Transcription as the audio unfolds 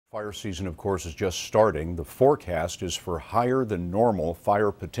Fire season, of course, is just starting. The forecast is for higher than normal fire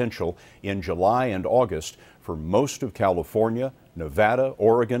potential in July and August for most of California, Nevada,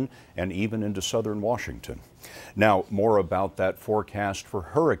 Oregon, and even into southern Washington. Now, more about that forecast for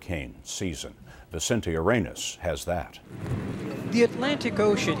hurricane season. Vicente Arenas has that. The Atlantic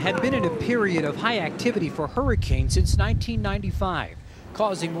Ocean had been in a period of high activity for hurricanes since 1995,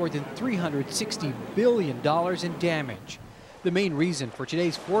 causing more than $360 billion in damage. The main reason for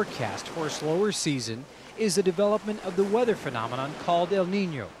today's forecast for a slower season is the development of the weather phenomenon called El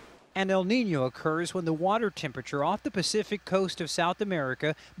Nino. And El Nino occurs when the water temperature off the Pacific coast of South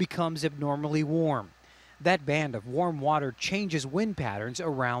America becomes abnormally warm. That band of warm water changes wind patterns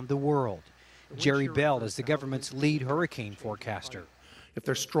around the world. Jerry Bell is the government's lead hurricane forecaster. If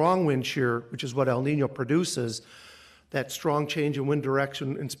there's strong wind shear, which is what El Nino produces, that strong change in wind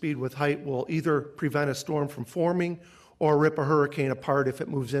direction and speed with height will either prevent a storm from forming or rip a hurricane apart if it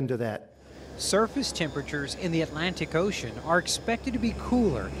moves into that. Surface temperatures in the Atlantic Ocean are expected to be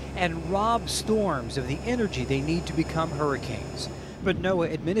cooler and rob storms of the energy they need to become hurricanes. But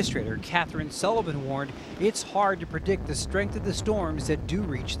NOAA Administrator Catherine Sullivan warned it's hard to predict the strength of the storms that do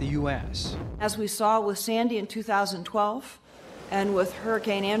reach the U.S. As we saw with Sandy in 2012 and with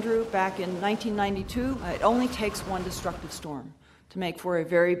Hurricane Andrew back in 1992, it only takes one destructive storm to make for a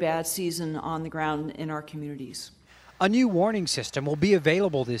very bad season on the ground in our communities. A new warning system will be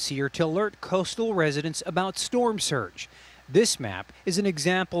available this year to alert coastal residents about storm surge. This map is an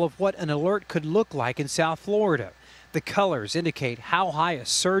example of what an alert could look like in South Florida. The colors indicate how high a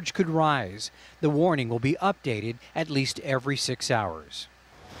surge could rise. The warning will be updated at least every 6 hours.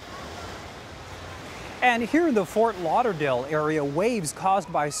 And here in the Fort Lauderdale area, waves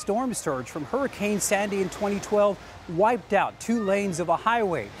caused by storm surge from Hurricane Sandy in 2012 wiped out 2 lanes of a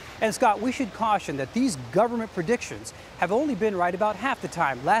highway. And Scott, we should caution that these government predictions have only been right about half the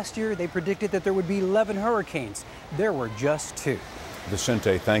time. Last year, they predicted that there would be 11 hurricanes. There were just 2.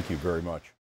 Vicente, thank you very much.